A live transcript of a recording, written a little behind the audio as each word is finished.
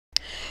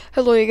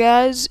Hello you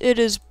guys, it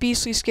is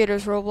Beastly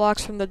Skaters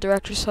Roblox from the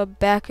Director's Hub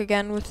back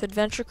again with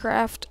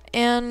AdventureCraft,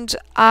 and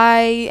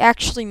I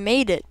actually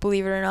made it,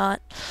 believe it or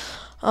not,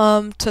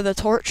 to the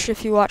torch.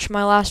 If you watched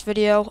my last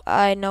video,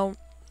 I know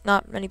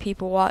not many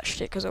people watched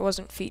it because it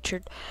wasn't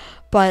featured,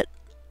 but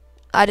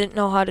I didn't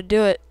know how to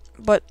do it,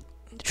 but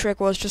the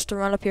trick was just to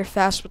run up here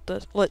fast with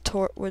the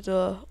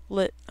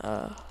lit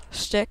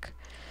stick.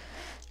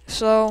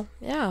 So,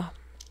 yeah,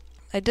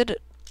 I did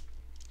it,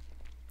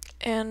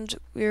 and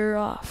we're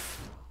off.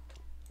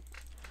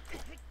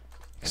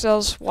 Because I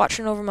was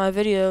watching over my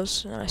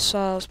videos, and I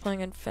saw I was playing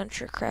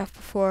AdventureCraft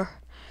before,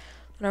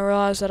 and I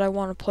realized that I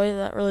want to play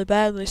that really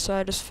badly, so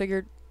I just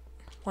figured,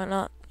 why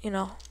not,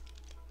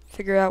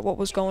 figure out what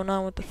was going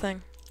on with the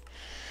thing.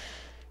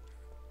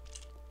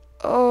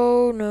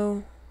 Oh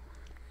no.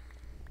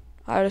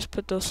 I just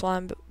put those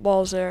slime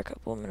balls there a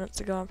couple of minutes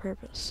ago on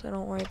purpose, so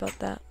don't worry about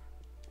that.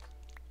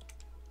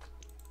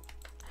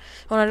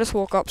 When I just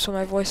woke up, so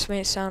my voice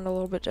may sound a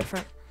little bit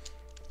different.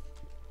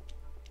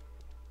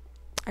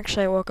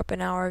 Actually, I woke up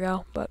an hour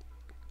ago, but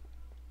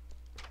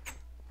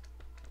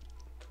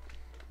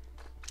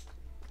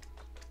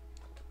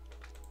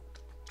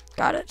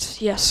got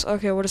it. Yes.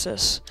 Okay, what is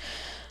this?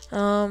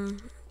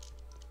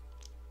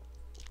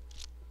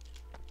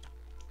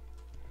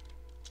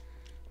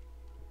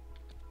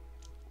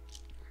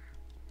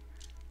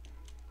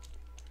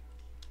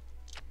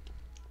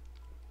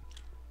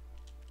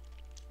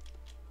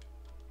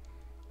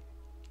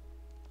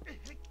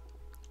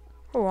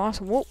 Oh,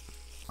 awesome. Whoa.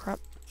 Crap.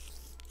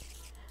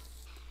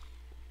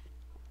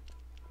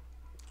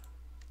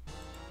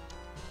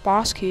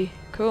 Boss key.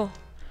 Cool.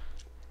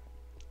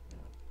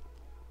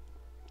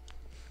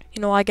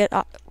 You know why I get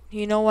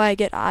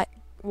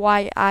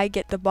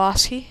the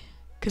boss key?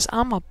 'Cause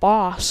I'm a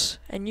boss,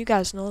 and you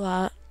guys know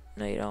that.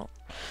 No, you don't.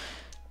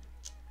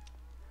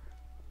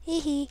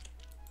 Hee hee.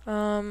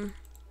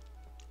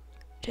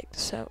 Take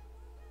this out.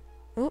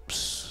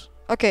 Oops.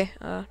 Okay.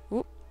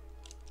 Whoop.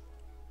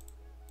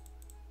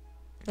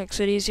 Makes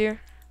it easier.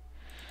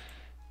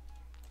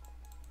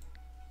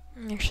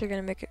 I'm actually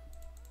gonna make it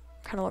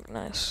kind of look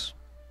nice.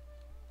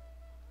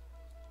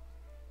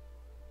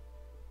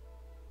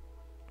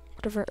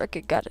 Whatever. Okay,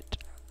 got it.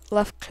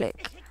 Left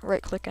click.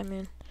 Right click, I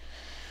mean.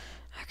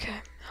 Okay.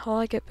 How will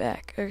I get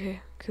back?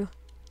 Okay, cool.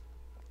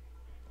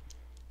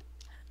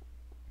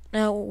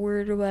 Now,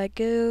 where do I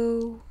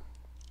go?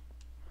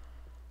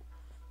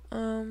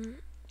 I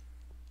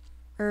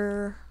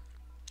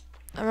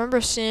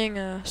remember seeing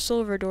a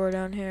silver door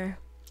down here.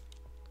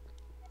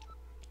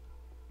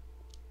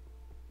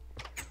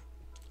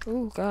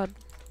 Ooh, God.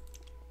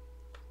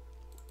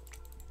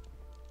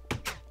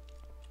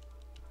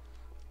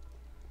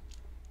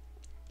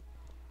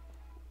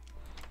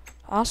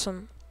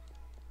 Awesome.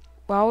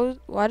 Why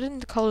didn't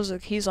the colors of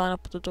the keys line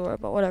up with the door?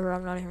 But whatever,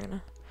 I'm not even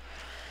gonna.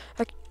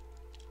 Okay.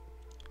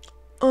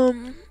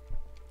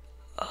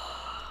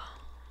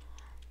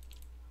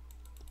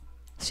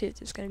 See if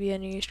there's gonna be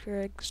any Easter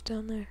eggs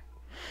down there.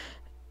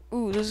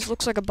 Ooh, this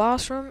looks like a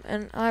boss room,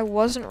 and I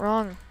wasn't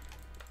wrong.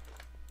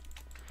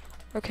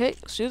 Okay,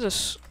 let's do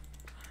this.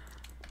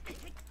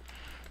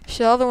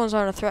 See, the other ones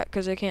aren't a threat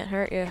because they can't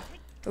hurt you.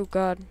 Oh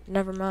God,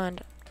 never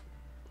mind.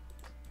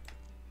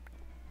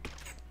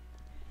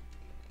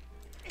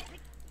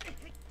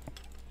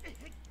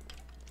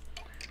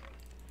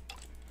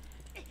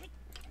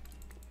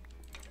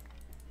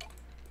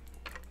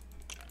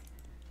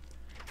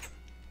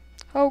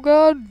 Oh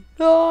God!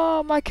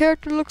 Oh, my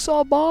character looks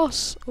all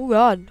boss. Oh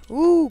God!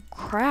 Ooh,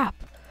 crap!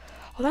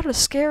 Oh, that is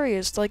scary.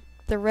 It's like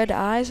the red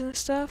eyes and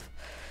stuff.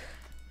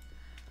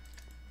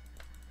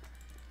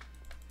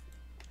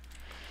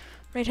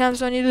 How many times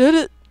do I need to hit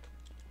it?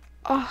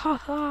 Ah ha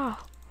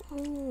ha!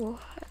 Ooh,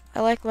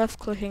 I like left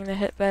clicking to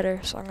hit better,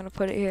 so I'm gonna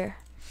put it here.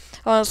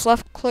 Oh, it's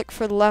left click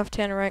for the left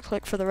hand and right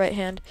click for the right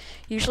hand.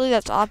 Usually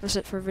that's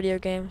opposite for video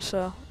games,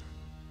 so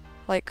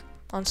like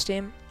on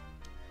Steam.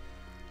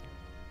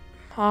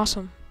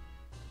 Awesome.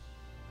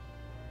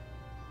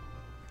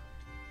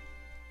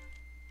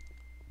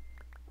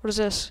 What is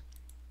this?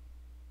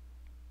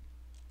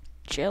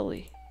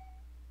 Jelly.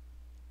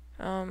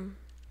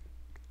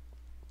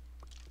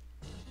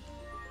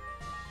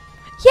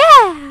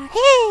 Yeah!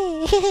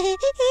 Hey!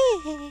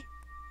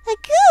 A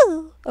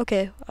goo!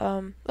 Okay,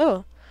 oh.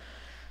 So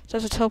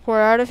that's a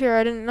teleport out of here?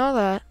 I didn't know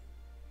that.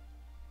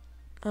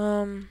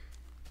 Oh,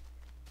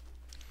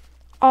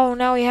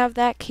 now we have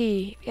that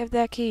key. We have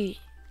that key.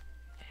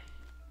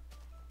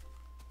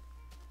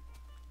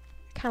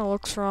 Kinda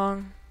looks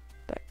wrong.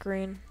 That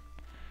green.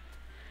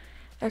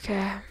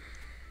 Okay.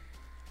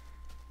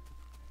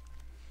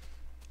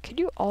 Could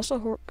you also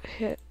hold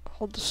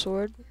the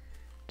sword?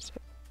 Is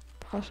that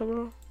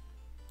possible?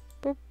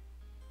 Boop.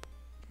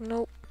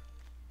 Nope.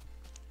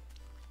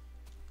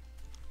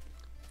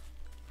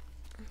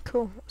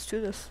 Cool, let's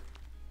do this.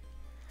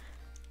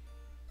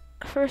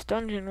 First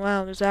dungeon,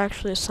 wow, there's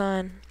actually a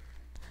sign.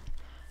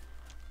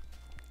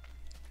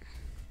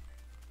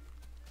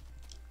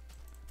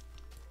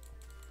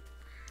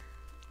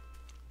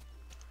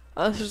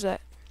 Oh, this is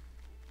that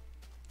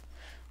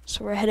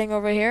So we're heading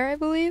over here, I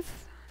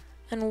believe.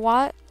 And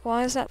why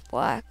is that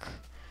black?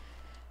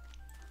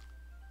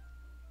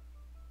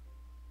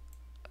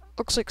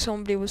 Looks like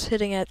somebody was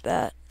hitting at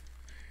that.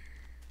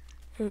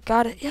 We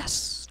got it,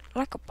 yes,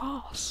 like a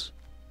boss.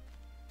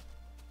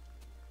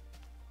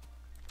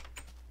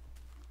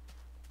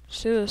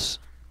 Let's do this.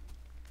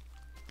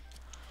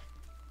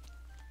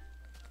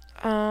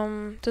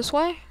 This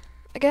way,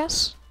 I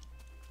guess.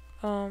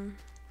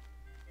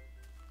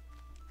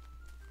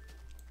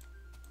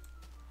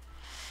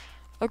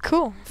 Oh,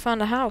 cool,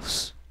 found a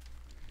house.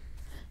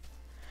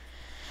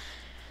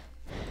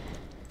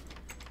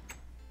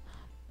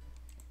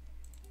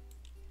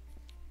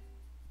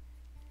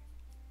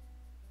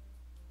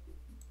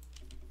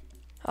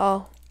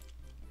 Oh.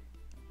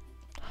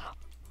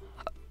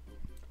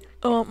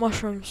 I want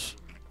mushrooms.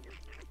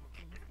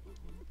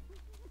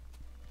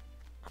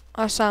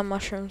 I saw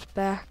mushrooms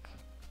back.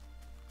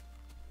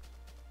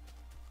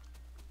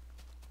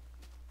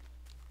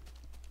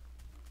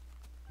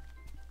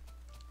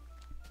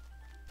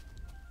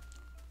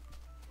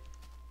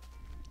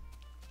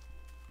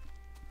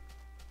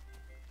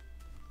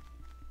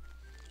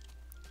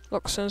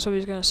 Look, soon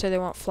somebody's gonna say they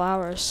want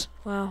flowers.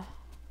 Wow.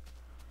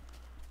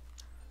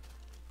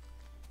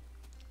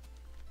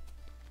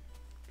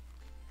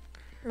 I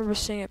remember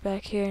seeing it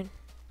back here.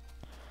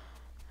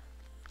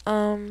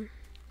 Holy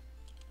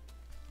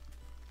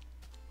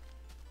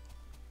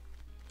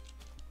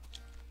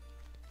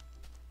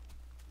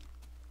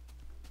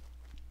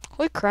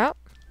crap.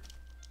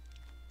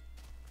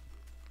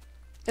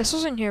 This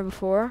wasn't here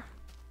before.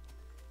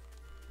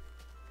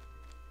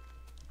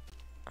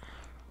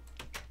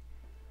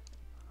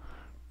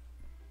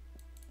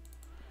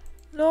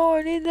 No,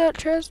 I need that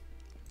chest.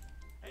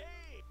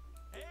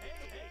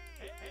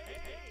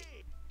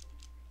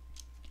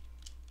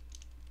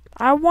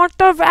 I want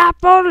of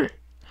apple.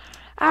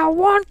 I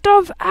want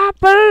of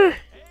apple.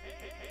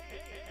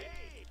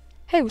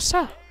 Hey, what's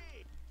up?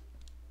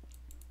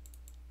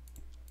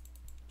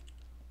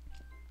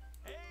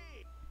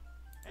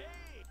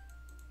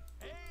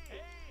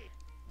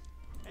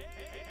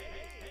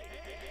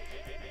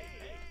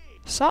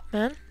 Sup,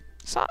 man?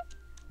 Sup?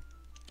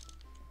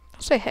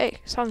 Don't say hey.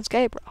 Sounds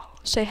gay, bro.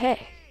 Say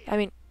hey. I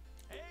mean,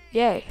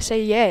 yay.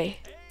 Say yay.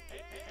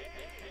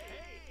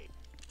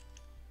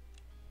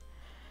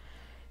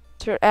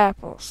 Insert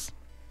apples.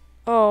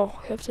 Oh,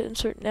 you have to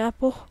insert an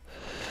apple?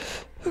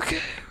 Okay.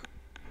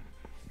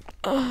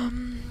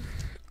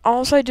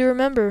 All I do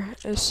remember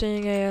is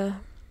seeing a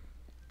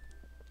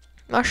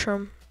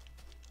mushroom.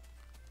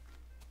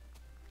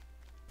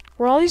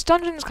 Where are all these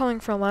dungeons coming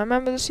from? I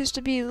remember this used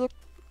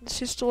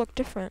to look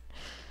different.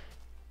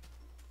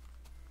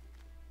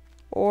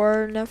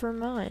 Or never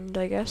mind,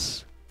 I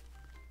guess.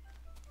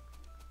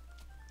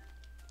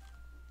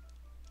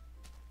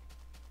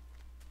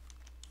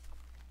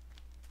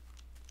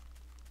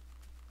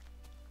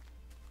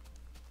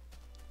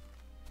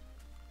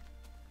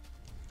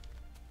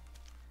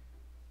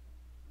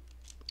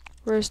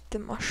 Where's the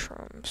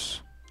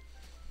mushrooms?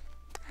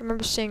 I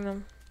remember seeing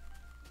them.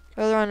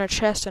 Oh, they're on a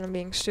chest and I'm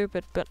being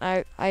stupid, but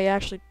I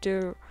actually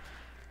do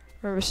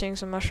remember seeing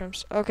some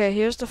mushrooms. Okay,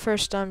 here's the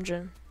first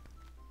dungeon.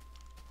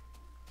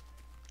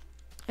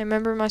 I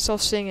remember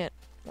myself seeing it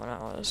when I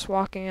was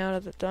walking out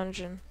of the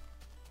dungeon.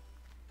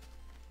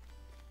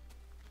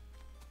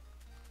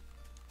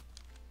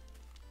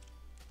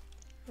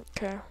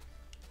 Okay.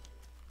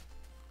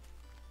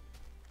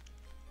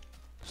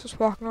 Let's just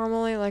walk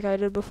normally like I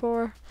did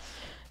before,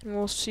 and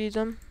we'll see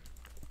them.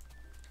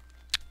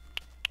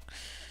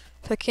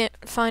 If I can't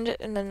find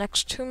it in the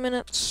next 2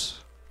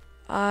 minutes,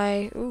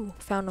 ooh,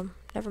 found them.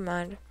 Never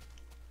mind.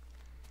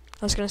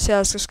 I was gonna say I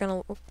was just gonna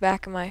look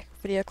back in my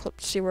video clip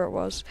to see where it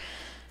was.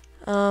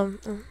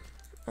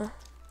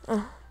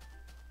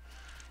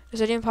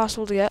 Is it even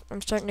possible to get?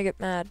 I'm starting to get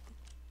mad.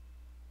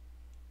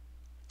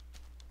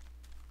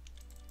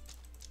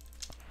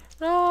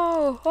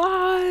 No!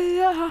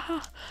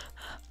 I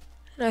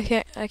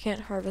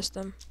can't harvest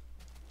them.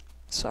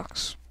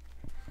 Sucks.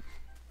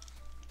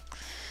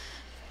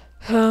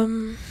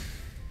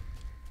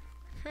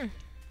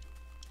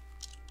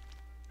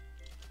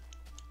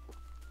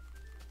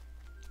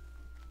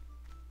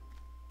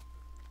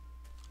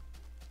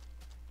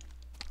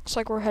 Looks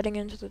like we're heading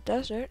into the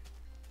desert.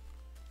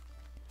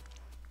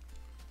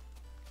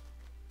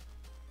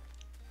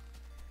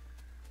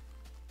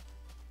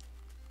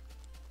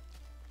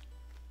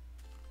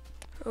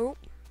 Oh.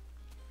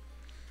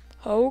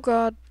 Oh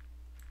god.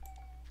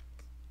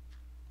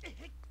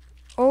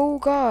 Oh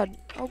god.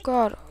 Oh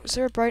god. Is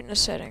there a brightness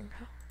setting?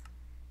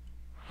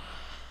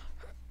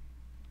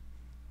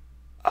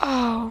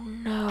 Oh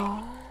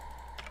no.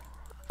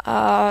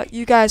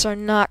 You guys are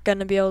not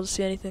gonna be able to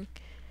see anything.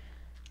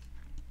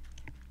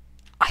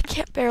 I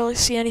can't barely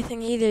see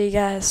anything either, you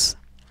guys.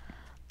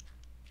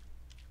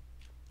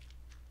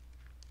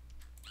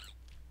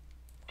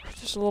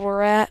 Just a little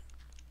rat.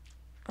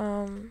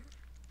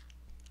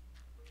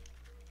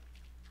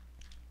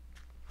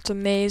 It's a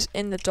maze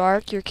in the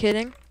dark, you're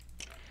kidding?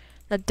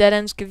 The dead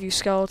ends give you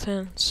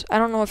skeletons. I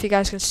don't know if you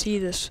guys can see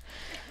this,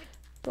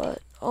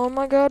 but Oh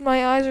my god,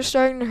 my eyes are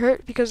starting to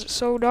hurt because it's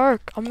so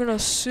dark. I'm gonna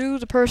sue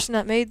the person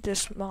that made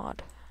this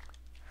mod.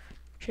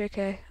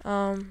 JK.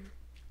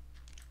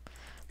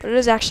 But it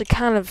is actually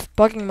kind of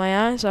bugging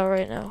my eyes out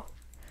right now.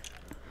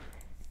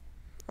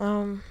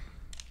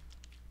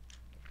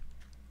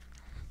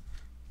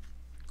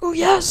 Oh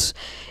yes!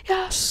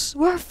 Yes!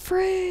 We're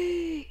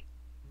free!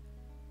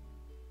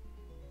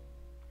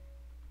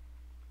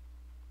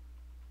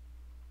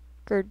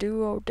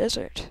 Gerduo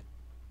Desert.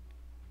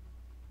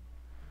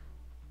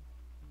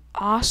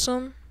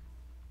 Awesome.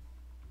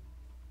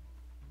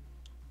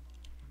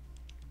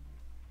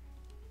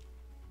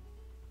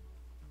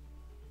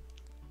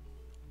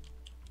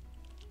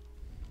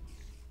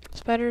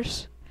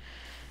 Spiders.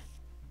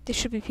 They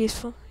should be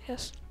peaceful,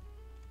 yes.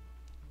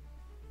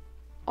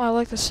 Oh, I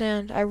like the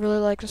sand. I really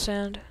like the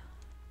sand.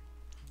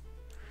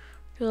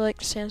 Really like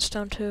the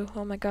sandstone too.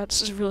 Oh my god,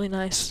 this is really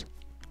nice.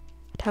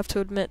 I'd have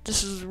to admit,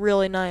 this is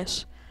really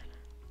nice.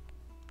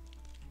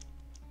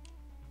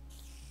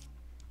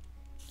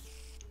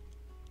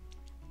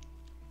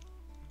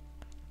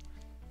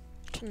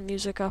 Turn the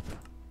music up.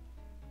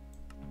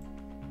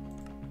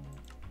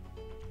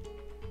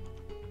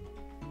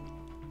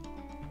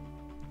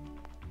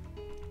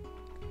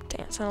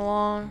 Dancing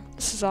along.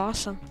 This is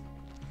awesome.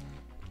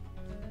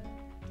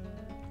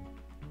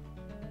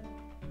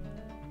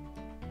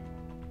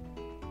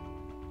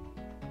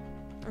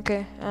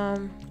 Okay,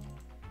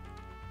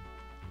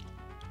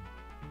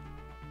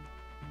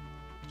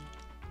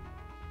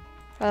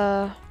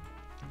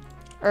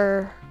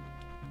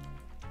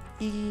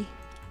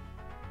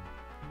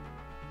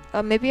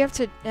 maybe you have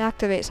to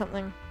activate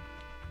something.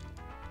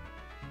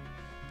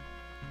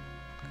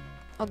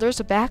 Oh, there's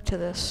a back to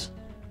this.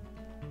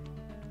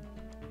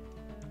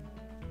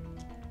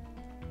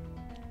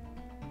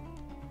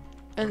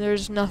 And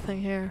there's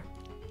nothing here.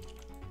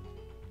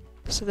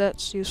 So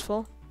that's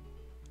useful.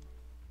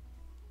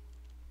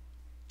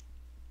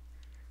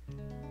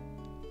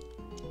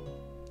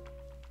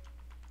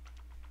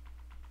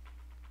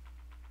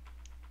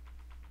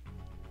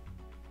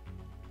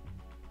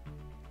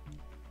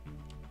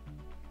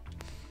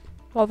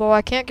 Although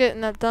I can't get in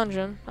that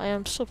dungeon, I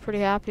am still pretty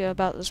happy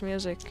about this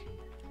music.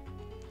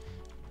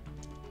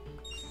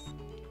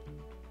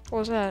 What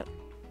was that?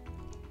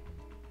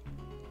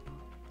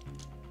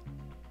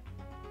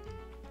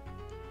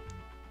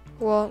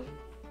 Well,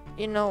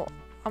 you know,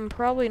 I'm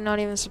probably not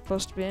even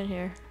supposed to be in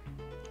here.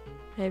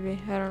 Maybe,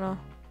 I don't know.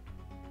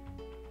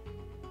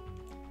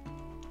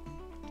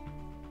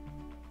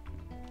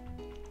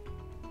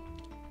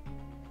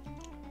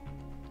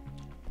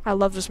 I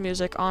love this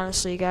music,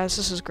 honestly, guys.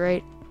 This is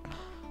great.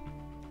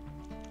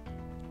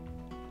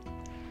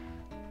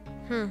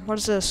 What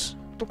is this?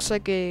 Looks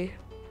like a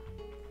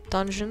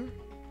dungeon,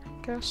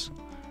 I guess.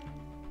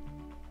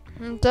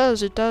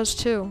 It does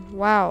too.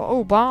 Wow.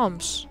 Oh,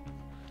 bombs.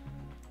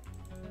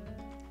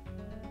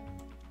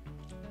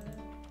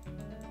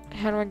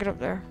 How do I get up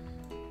there?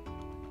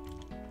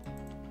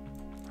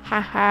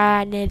 Haha,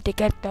 I need to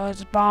get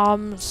those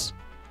bombs.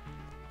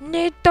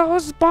 Need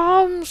those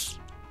bombs.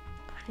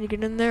 I need to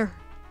get in there.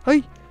 Hey!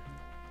 I'm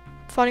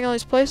finding all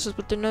these places,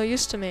 but they're no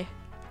use to me.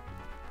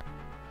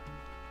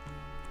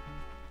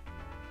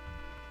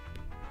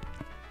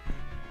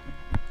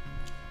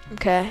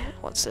 Okay,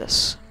 what's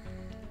this?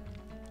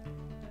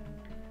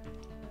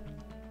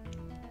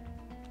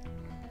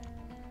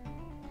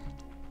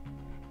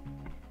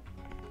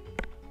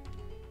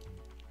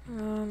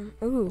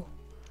 Ooh.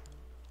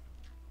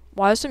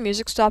 Why is the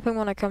music stopping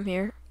when I come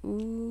here?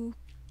 Ooh,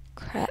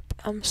 crap,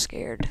 I'm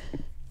scared.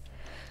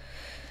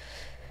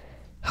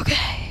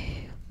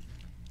 Okay.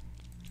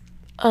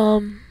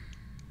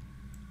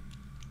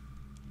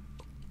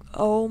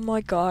 Oh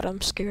my god,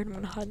 I'm scared. I'm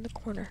gonna hide in the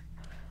corner.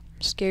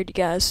 I'm scared, you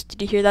guys.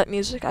 Did you hear that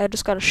music? I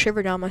just got a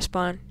shiver down my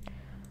spine.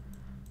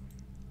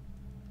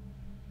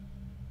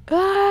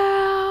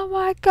 Oh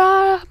my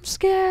god, I'm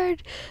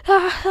scared.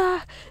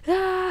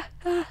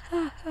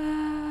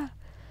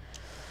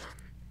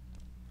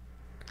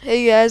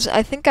 Hey guys,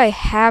 I think I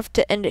have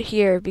to end it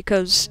here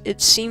because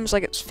it seems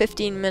like it's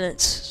 15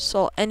 minutes.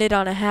 So I'll end it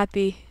on a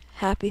happy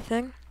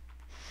thing.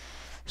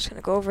 Just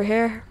gonna go over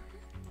here.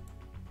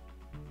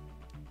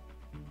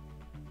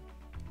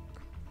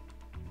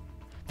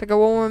 If I go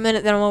one more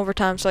minute, then I'm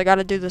overtime, so I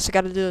gotta do this.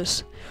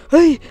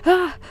 Hey!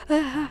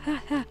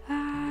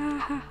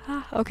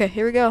 Okay,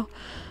 here we go.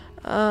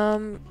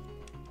 I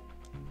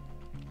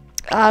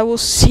will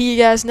see you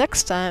guys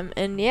next time,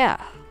 and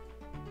yeah.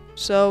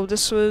 So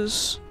this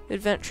was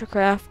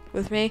AdventureCraft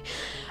with me.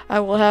 I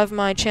will have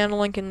my channel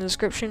link in the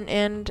description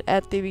and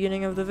at the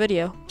beginning of the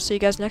video. See you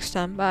guys next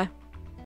time. Bye.